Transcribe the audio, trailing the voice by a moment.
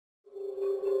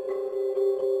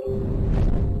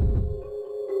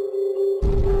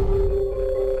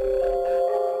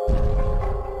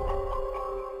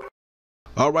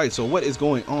Alright, so what is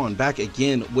going on? Back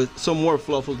again with some more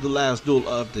Fluffals, the last duel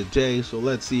of the day. So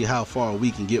let's see how far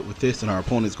we can get with this, and our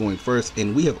opponent's going first,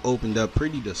 and we have opened up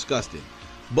pretty disgusting.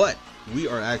 But we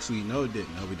are actually, no it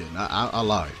didn't, no we didn't. I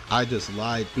lied. I just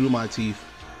lied through my teeth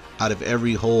out of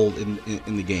every hole in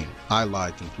the game. I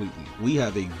lied completely. We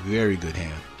have a very good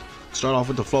hand. Start off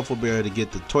with the Fluffal Bear to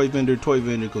get the toy vendor. Toy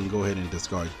vendor can go ahead and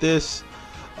discard this.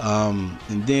 And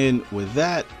then with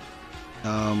that,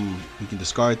 we can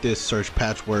discard this, search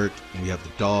Patchwork, and we have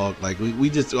the dog. Like we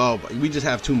just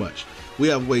have too much. We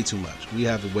have way too much. We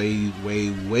have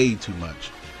way too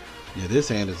much. Yeah, this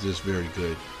hand is just very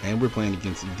good, and we're playing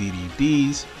against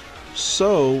DDDs,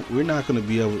 so we're not going to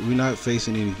be able. We're not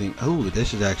facing anything. Oh,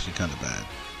 this is actually kind of bad.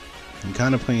 I'm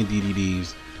kind of playing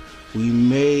DDDs. We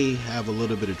may have a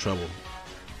little bit of trouble.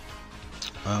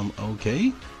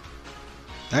 Okay.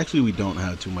 Actually, we don't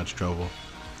have too much trouble.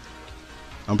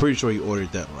 I'm pretty sure he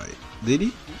ordered that right. Did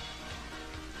he?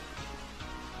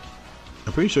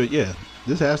 I'm pretty sure, yeah.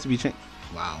 This has to be changed.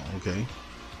 Wow, okay.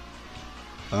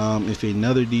 If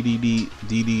another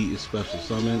DD is special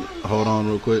summon, hold on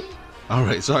real quick.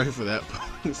 Alright, sorry for that.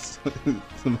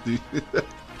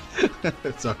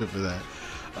 Sorry for that.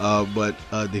 But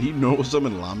did he normal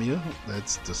summon Lamia?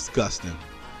 That's disgusting.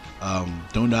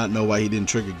 Do not know why he didn't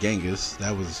trigger Genghis.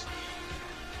 That was...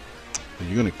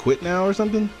 You're gonna quit now or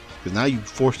something? Because now you're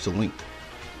forced to link.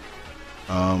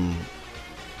 I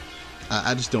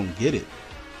just don't get it.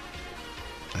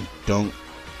 I don't.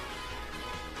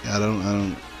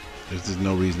 There's just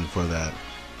no reason for that.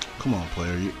 Come on,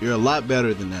 player. You're a lot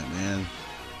better than that, man.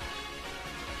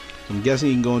 So I'm guessing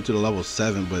you can go into the level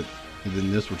 7, but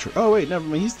then this will. Oh wait, never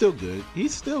mind. He's still good.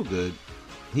 He's still good.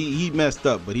 He messed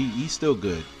up, but he's still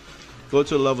good. Go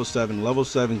to level 7. Level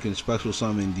 7 can special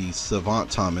summon the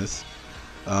Savant Thomas.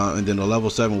 And then the level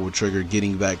 7 will trigger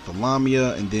getting back the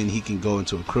Lamia, and then he can go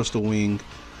into a Crystal Wing,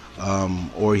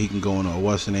 or he can go into a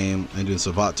what's the name, and then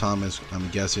Savant Thomas, I'm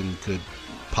guessing, could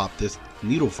pop this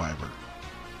Needle Fiber.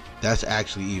 That's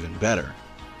actually even better,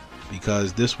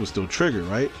 because this would still trigger,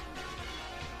 right?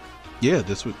 Yeah,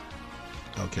 this would.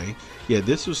 Okay, yeah,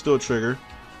 this would still trigger.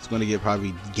 It's going to get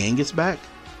probably Genghis back.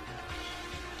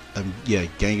 Yeah,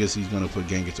 Genghis. He's going to put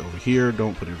Genghis over here.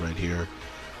 Don't put it right here.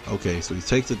 Okay, so he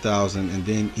takes 1,000, and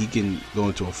then he can go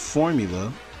into a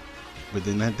formula, but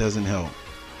then that doesn't help.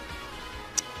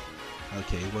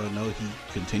 Okay, well, no, he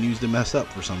continues to mess up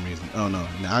for some reason. Oh no,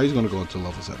 now he's gonna go into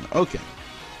level 7. Okay,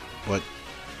 what?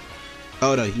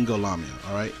 Oh no, he can go Lamia.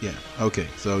 All right, yeah. Okay,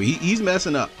 so he's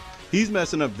messing up. He's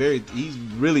messing up he's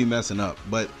really messing up,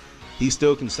 but he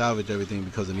still can salvage everything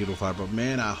because of Needle Fiber.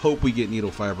 Man, I hope we get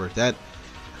Needle Fiber. That,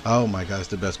 oh my God, it's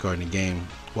the best card in the game.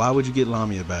 Why would you get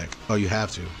Lamia back? Oh, you have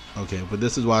to. Okay, but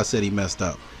this is why I said he messed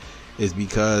up. Is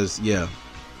because, yeah,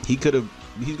 he could have.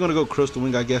 He's gonna go Crystal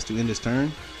Wing, I guess, to end his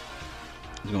turn.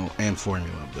 He's gonna and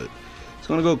formula, but he's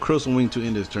gonna go Crystal Wing to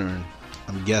end his turn.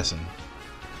 I'm guessing.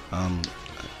 I'm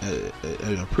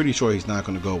pretty sure he's not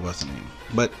gonna go what's the name.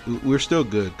 But we're still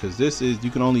good because this is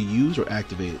you can only use or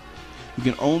activate it. You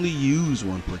can only use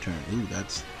one per turn. Ooh,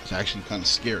 that's actually kind of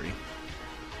scary.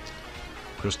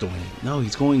 Crystal Wing. No,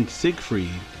 he's going Siegfried,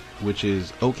 which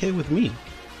is okay with me.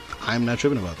 I'm not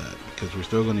tripping about that because we're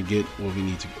still going to get what we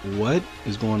need to. What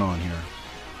is going on here?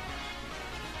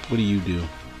 What do you do?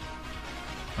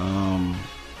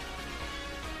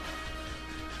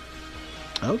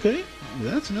 Okay,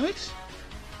 that's nice.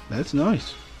 That's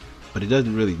nice, but it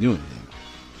doesn't really do anything.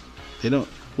 They don't.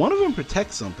 One of them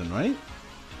protects something, right?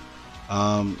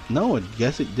 No, I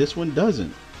guess this one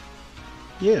doesn't.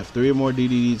 Yeah, if 3 or more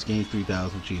DDDs gain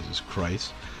 3,000. Jesus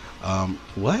Christ.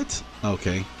 What?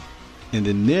 Okay. And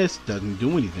then this doesn't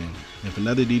do anything. If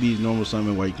another DD is normal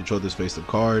summon while you control this face-up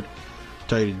card,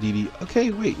 target DD.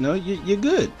 Okay, wait, no, you're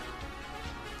good.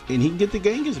 And he can get the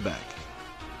Genghis back,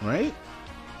 right?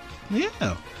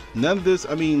 Yeah. None of this.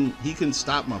 I mean, he can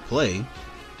stop my play.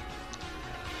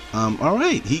 All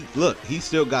right. He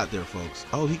still got there, folks.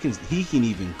 Oh, he can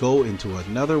even go into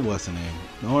another what's the name?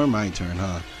 Or my turn,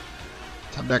 huh?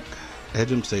 Top deck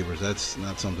Hedgem Sabers. That's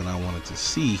not something I wanted to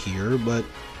see here, but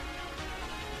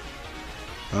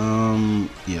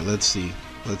yeah, let's see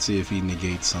if he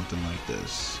negates something like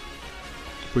this.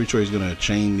 Pretty sure he's gonna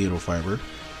chain Needle Fiber.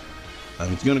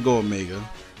 He's gonna go Omega.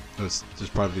 That's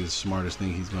just probably the smartest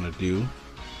thing he's gonna do.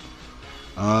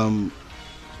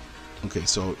 Okay,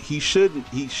 so he should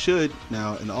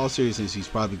now, in all seriousness, he's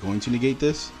probably going to negate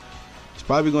this. He's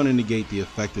probably going to negate the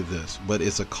effect of this, but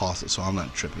it's a cost, so I'm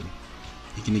not tripping.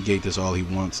 He can negate this all he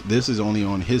wants. This is only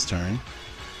on his turn,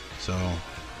 so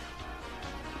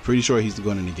pretty sure he's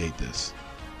going to negate this.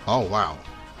 Oh wow.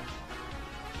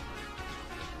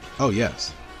 Oh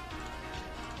yes.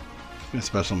 Gonna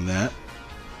special summon that.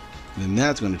 And then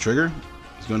that's gonna trigger.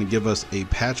 It's gonna give us a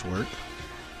patchwork.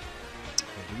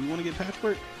 Do we want to get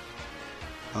patchwork?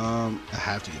 I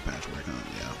have to get patchwork, huh?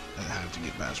 Yeah, I have to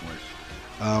get patchwork.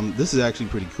 This is actually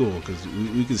pretty cool because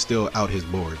we can still out his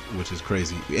board, which is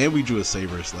crazy. And we drew a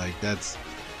Sabers. Like that's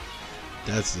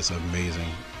just amazing.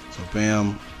 So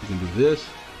bam, we can do this.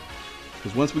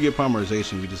 Because once we get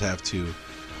polymerization, we just have to,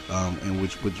 and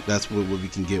which that's what we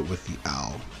can get with the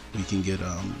owl. We can get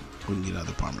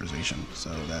other polymerization. So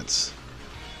that's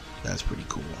pretty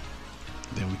cool.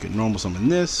 Then we can normal summon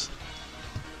this,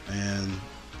 and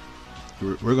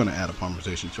we're gonna add a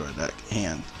polymerization to our deck.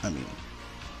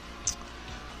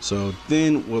 So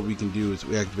then what we can do is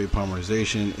we activate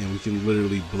polymerization, and we can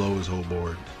literally blow his whole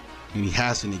board. And he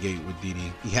has to negate with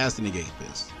DD. He has to negate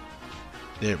this.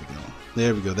 There we go.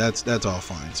 There we go. That's all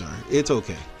fine, sir. It's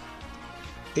okay.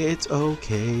 It's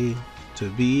okay to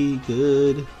be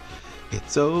good.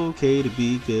 It's okay to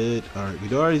be good. All right,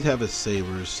 we already have a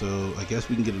Saber, so I guess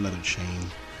we can get another chain.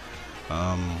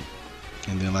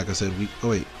 And then, like I said, we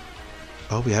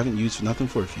haven't used nothing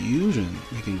for fusion.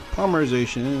 We can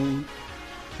polymerization,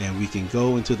 and we can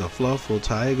go into the Fluffal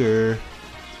Tiger.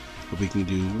 We can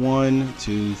do 1,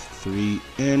 2, 3,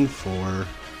 and 4.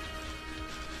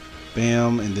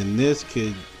 Bam, and then this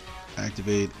could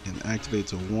activate and activate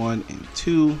to 1 and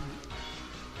 2.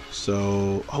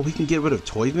 So, we can get rid of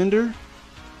Toy Vendor.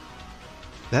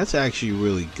 That's actually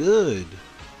really good.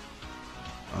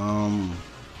 I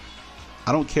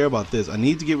don't care about this. I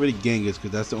need to get rid of Genghis because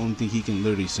that's the only thing he can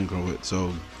literally synchro with.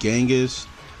 So Genghis,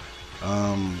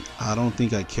 I don't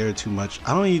think I care too much.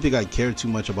 I don't even think I care too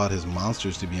much about his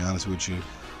monsters, to be honest with you.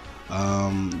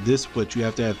 But you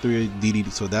have to have 3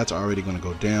 DDD, so that's already going to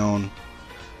go down.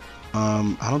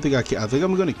 I don't think I care. I think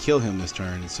I'm going to kill him this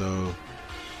turn. So,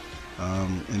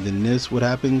 and then this, what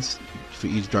happens for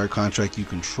each dark contract you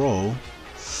control?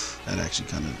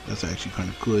 That's actually kind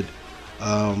of good.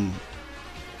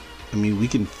 I mean, we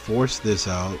can force this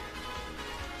out.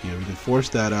 Yeah, we can force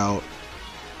that out.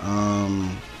 And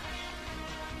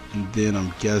then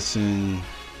I'm guessing,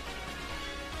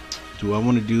 do I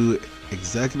want to do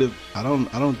executive? I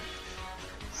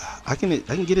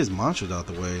can get his monsters out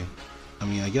the way. I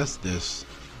mean, I guess this,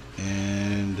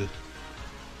 and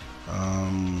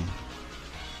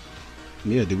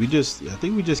yeah, did we just, I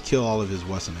think we just kill all of his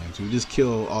Western names. We just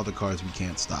kill all the cards we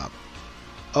can't stop.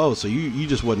 Oh, so you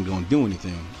just wasn't going to do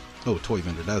anything. Oh, Toy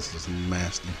Vendor, that's just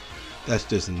nasty. That's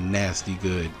just nasty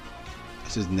good.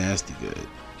 It's just nasty good.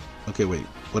 Okay, wait,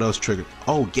 what else triggered?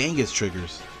 Oh, Genghis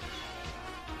triggers.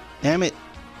 Damn it.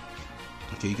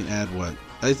 Okay, you can add what?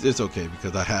 It's okay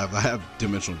because I have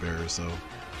Dimensional Barrier, so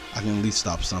I can at least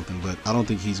stop something, but I don't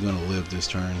think he's gonna live this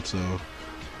turn, so I'm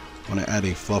gonna add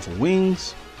a Fluffal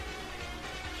Wings.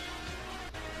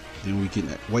 Then we can,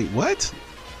 wait, what?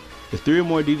 The 3 or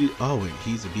more DD, oh wait,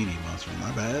 he's a DD monster,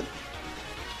 my bad.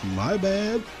 My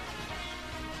bad.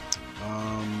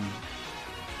 I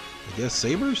guess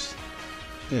Sabers?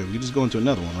 Yeah, we just go into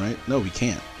another one, right? No, we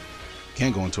can't.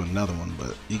 Can't go into another one,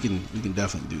 but we can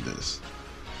definitely do this.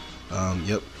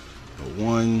 Yep.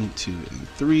 1, 2, and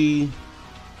 3.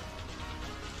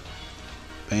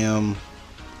 Bam.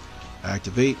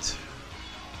 Activate.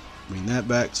 Bring that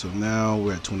back. So now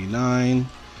we're at 29.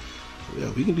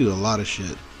 Yeah, we can do a lot of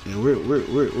shit. Yeah,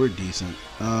 we're decent.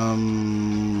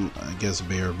 I guess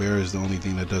Bear is the only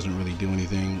thing that doesn't really do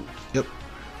anything. Yep.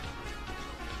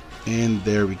 And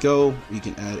there we go. We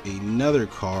can add another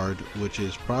card, which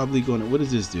is probably going to, what does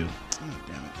this do? Oh,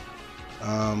 damn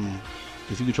it.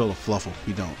 If you control a Fluffal,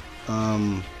 we don't.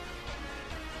 I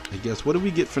guess, what do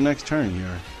we get for next turn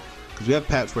here? Because we have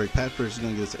Patchwork. Patchwork is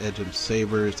going to get us Edge of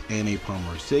Sabers and a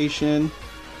polymerization.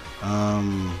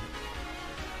 I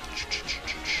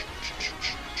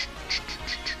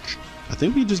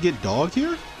think we just get Dog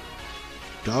here.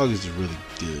 Dog is really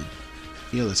good.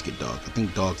 Yeah, let's get Dog. I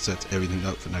think Dog sets everything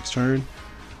up for next turn.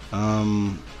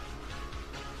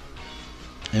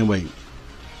 And wait,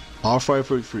 all fly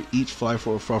for each fly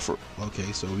for a Fluffal.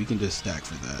 Okay, so we can just stack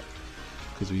for that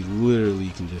because we literally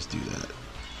can just do that,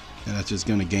 and that's just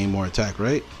gonna gain more attack,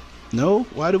 right? No,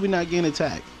 why do we not gain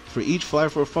attack for each fly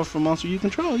for a Fluffal monster you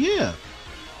control? Yeah,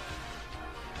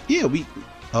 we.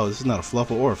 Oh, this is not a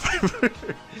Fluffal or a Fifer.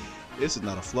 This is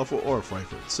not a Fluffal or a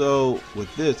Fifer. So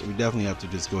with this, we definitely have to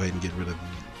just go ahead and get rid of him.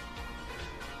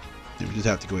 Yeah, we just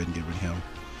have to go ahead and get rid of him.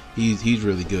 He's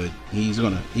really good. He's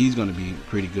gonna be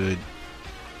pretty good.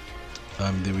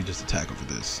 Then we just attack over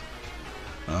this.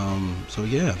 So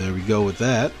yeah, there we go with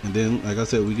that. And then, like I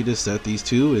said, we could just set these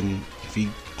two, and if he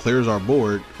clears our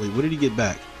board, wait, what did he get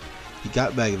back? He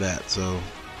got back that. So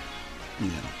Yeah,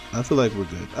 I feel like we're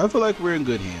good. I feel like we're in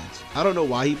good hands. I don't know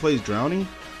why he plays Drowning,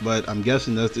 but I'm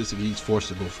guessing that's just if he's forced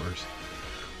to go first.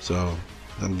 So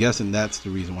I'm guessing that's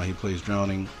the reason why he plays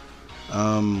Drowning.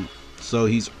 So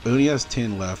he only has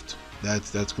 10 left.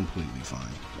 That's completely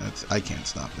fine. I can't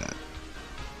stop that.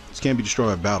 This can't be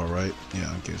destroyed by battle, right?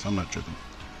 Yeah, okay, so I'm not tripping.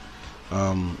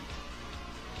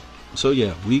 So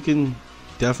yeah, we can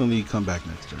definitely come back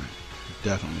next turn.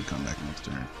 Definitely come back next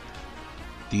turn.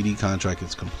 DD contract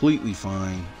is completely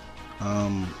fine.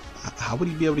 How would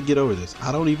he be able to get over this?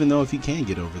 I don't even know if he can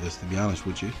get over this, to be honest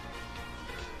with you.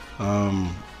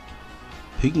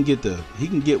 He can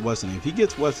get what's name. If he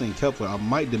gets what's name Kepler, I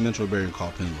might dimensional barrier and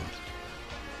call Penguins.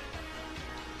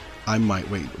 I might.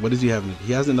 Wait, what does he have?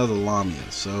 He has another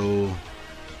Lamia, so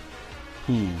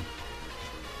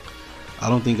I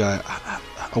don't think I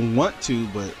want to,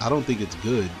 but I don't think it's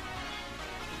good,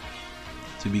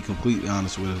 to be completely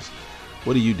honest with us.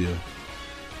 What do you do?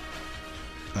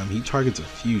 He targets a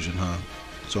fusion, huh?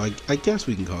 So I guess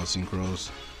we can call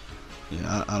Synchros.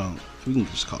 Yeah, I don't. We can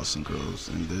just call Synchros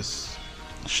and this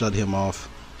shut him off.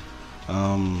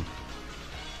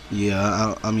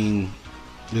 Yeah, I mean,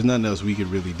 there's nothing else we could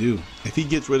really do. If he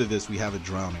gets rid of this, we have a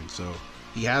Drowning. So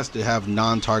he has to have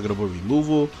non-targetable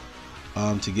removal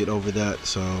to get over that.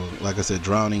 So like I said,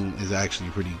 Drowning is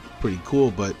actually pretty cool,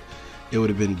 but it would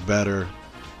have been better.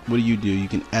 What do? You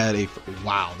can add a,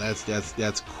 wow,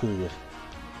 that's cool.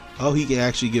 Oh, he can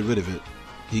actually get rid of it.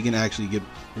 He can actually get,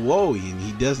 whoa, and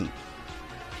he doesn't.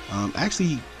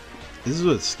 Actually, this is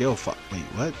what scale wait,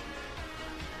 what?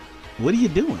 What are you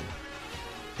doing?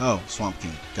 Oh, Swamp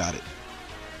King, got it.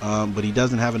 But he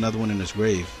doesn't have another one in his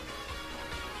grave.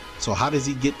 So how does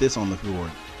he get this on the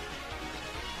board?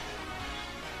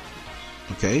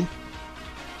 Okay.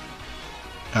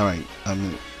 All right,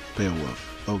 I'm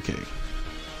Beowulf. Okay.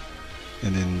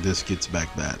 And then this gets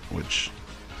back that, which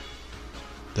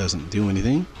doesn't do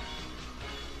anything.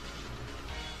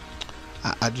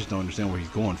 I just don't understand what he's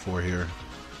going for here.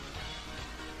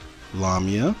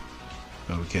 Lamia.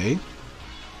 Okay.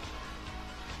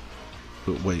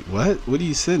 But wait, what? What are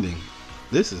you sending?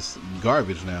 This is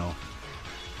garbage now.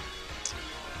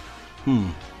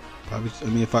 Probably, I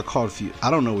mean, if I called a few,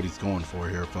 I don't know what he's going for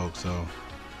here, folks, so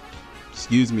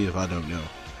excuse me if I don't know.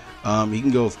 He can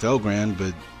go Felgrand,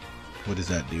 but what does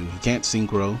that do? He can't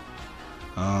Synchro.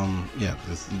 Yeah,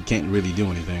 he can't really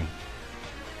do anything.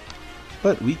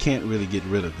 But we can't really get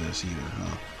rid of this either,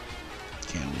 huh?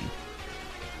 Can we?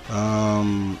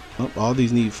 Oh, all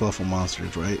these need Fluffal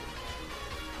monsters, right?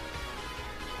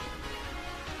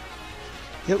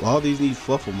 Yep, all these need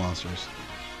Fluffal monsters.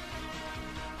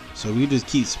 So we just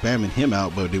keep spamming him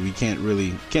out, but we can't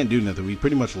do nothing. We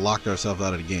pretty much locked ourselves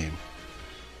out of the game.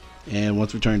 And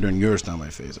once returned during your stun my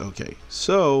phase. Okay,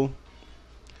 so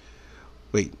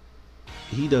wait,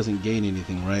 he doesn't gain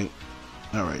anything, right?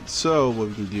 Alright, so what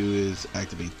we can do is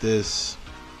activate this.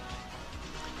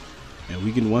 And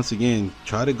we can once again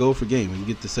try to go for game. We can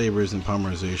get the Sabers and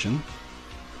Polymerization.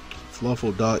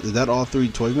 Fluffal Dog. Is that all 3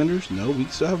 toy vendors? No, we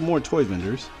still have more toy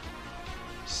vendors.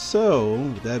 So,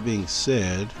 with that being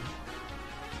said,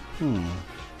 we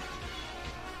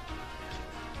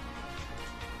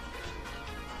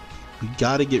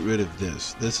gotta get rid of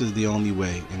this. This is the only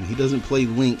way. And he doesn't play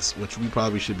Lynx, which we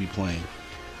probably should be playing.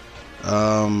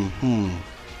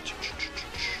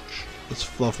 Let's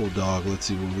Fluffal Dog. Let's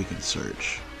see what we can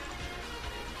search.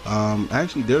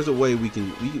 Actually, there's a way we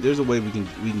can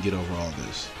get over all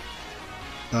this.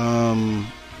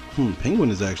 Penguin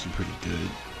is actually pretty good.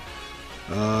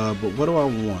 But what do I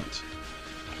want?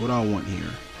 What do I want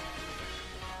here?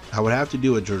 I would have to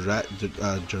do a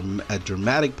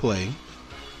dramatic play,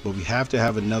 but we have to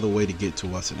have another way to get to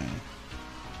what's name,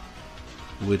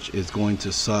 which is going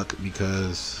to suck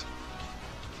because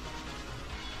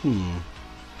I'm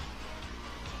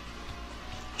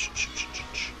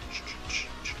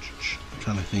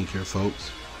trying to think here,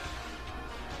 folks.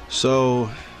 So,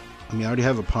 I mean, I already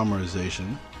have a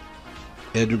Polymerization.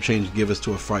 Edrup change give us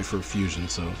to a Fright for Fusion,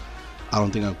 so I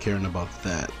don't think I'm caring about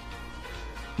that.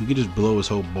 We can just blow his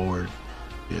whole board.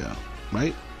 Yeah,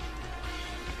 right?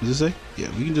 What does it say? Yeah,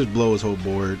 we can just blow his whole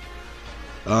board.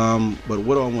 But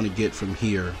what do I want to get from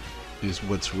here is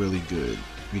what's really good,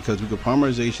 because we could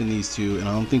Polymerization these two, and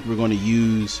I don't think we're going to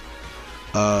use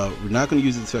we're not going to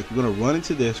use this effect. We're going to run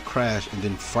into this, crash, and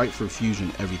then Fright for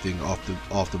Fusion everything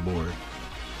off the board.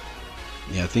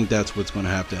 Yeah, I think that's what's going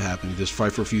to have to happen. Just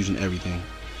Fright for Fusion everything.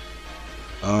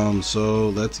 So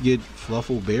let's get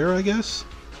Fluffal Bear, I guess.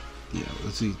 Yeah,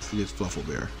 let's get Fluffal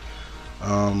Bear.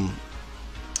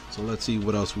 So let's see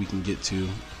what else we can get to.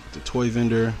 The toy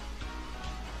vendor.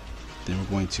 Then we're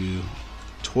going to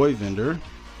toy vendor.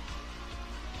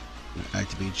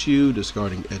 Activate you,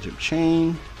 discarding Edge of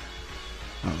Chain.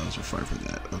 Oh, those are fire for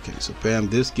that. Okay, so bam,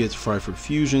 this gets fire for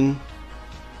fusion.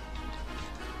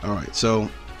 All right, so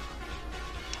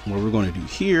what we're going to do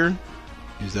here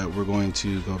is that we're going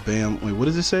to go bam. Wait, what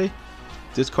does it say?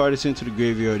 This card is sent to the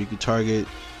graveyard. You can target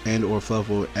and or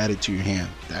Fluffal, add it to your hand.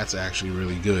 That's actually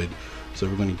really good. So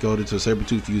we're going to go to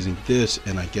Sabertooth using this,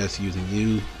 and I guess using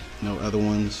you, no other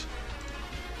ones.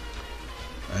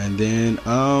 And then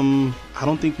I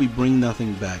don't think we bring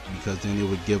nothing back, because then it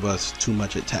would give us too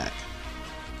much attack,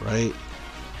 right?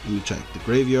 Let me check the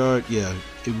graveyard. Yeah,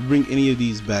 if we bring any of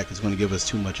these back, it's going to give us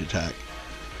too much attack,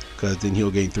 because then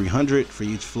he'll gain 300 for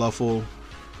each Fluffal,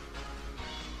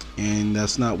 and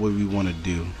that's not what we want to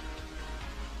do.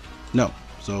 No,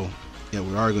 so yeah,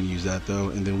 we are going to use that though,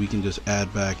 and then we can just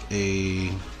add back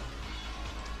a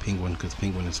penguin, because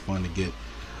penguin is fun to get,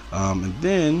 and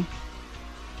then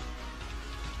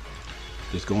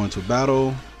just go into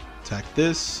battle, attack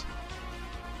this.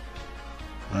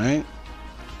 All right,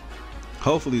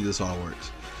 hopefully this all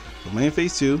works. So main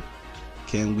phase 2,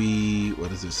 can we, what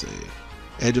does it say?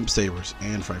 Edge up sabers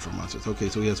and fight for monsters. Okay,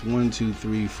 so he has 1 2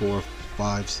 3 4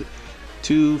 5 6,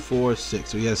 2 4 6,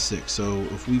 so he has 6. So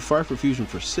if we fight for fusion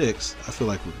for 6, I feel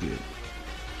like we're good.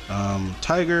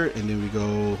 Tiger, and then we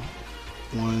go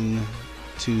 1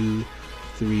 2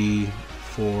 3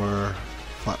 4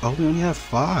 5. Oh, we only have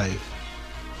 5.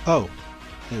 Oh,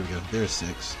 there we go, there's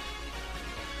 6.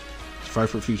 Fight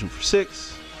for fusion for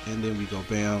 6, and then we go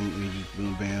bam, we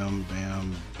boom, bam,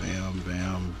 bam, bam,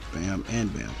 bam, bam,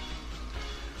 and bam.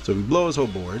 So we blow his whole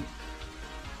board,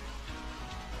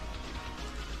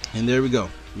 and there we go.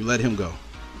 We let him go.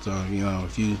 So you know,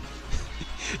 if you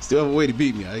still have a way to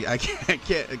beat me, I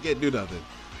can't do nothing.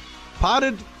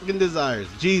 Potted Desires,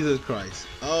 Jesus Christ.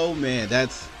 Oh man,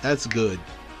 that's good.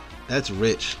 That's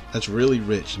rich. That's really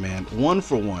rich, man. 1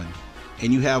 for 1.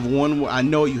 And you have one more. I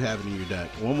know you have it in your deck.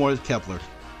 One more is Kepler.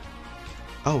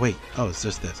 Oh, wait. Oh, it's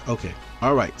just this. Okay.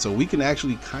 All right. So we can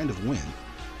actually kind of win.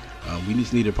 We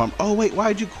just need a pump. Oh, wait.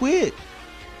 Why'd you quit?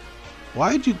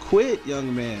 Why'd you quit,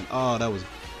 young man? Oh, that was.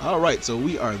 All right. So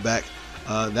we are back.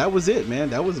 That was it, man.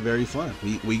 That was very fun.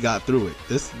 We got through it.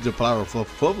 The power of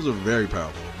Fluffals are very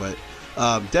powerful, but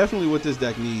definitely what this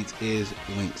deck needs is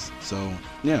links. So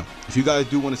yeah, if you guys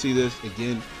do want to see this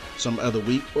again some other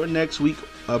week or next week,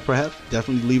 perhaps,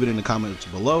 definitely leave it in the comments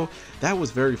below. That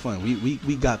was very fun.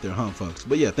 We got there, huh, folks?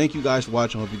 But yeah, thank you guys for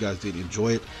watching. Hope you guys did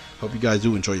enjoy it. Hope you guys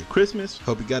do enjoy your Christmas.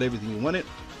 Hope you got everything you wanted.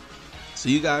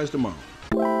 See you guys tomorrow.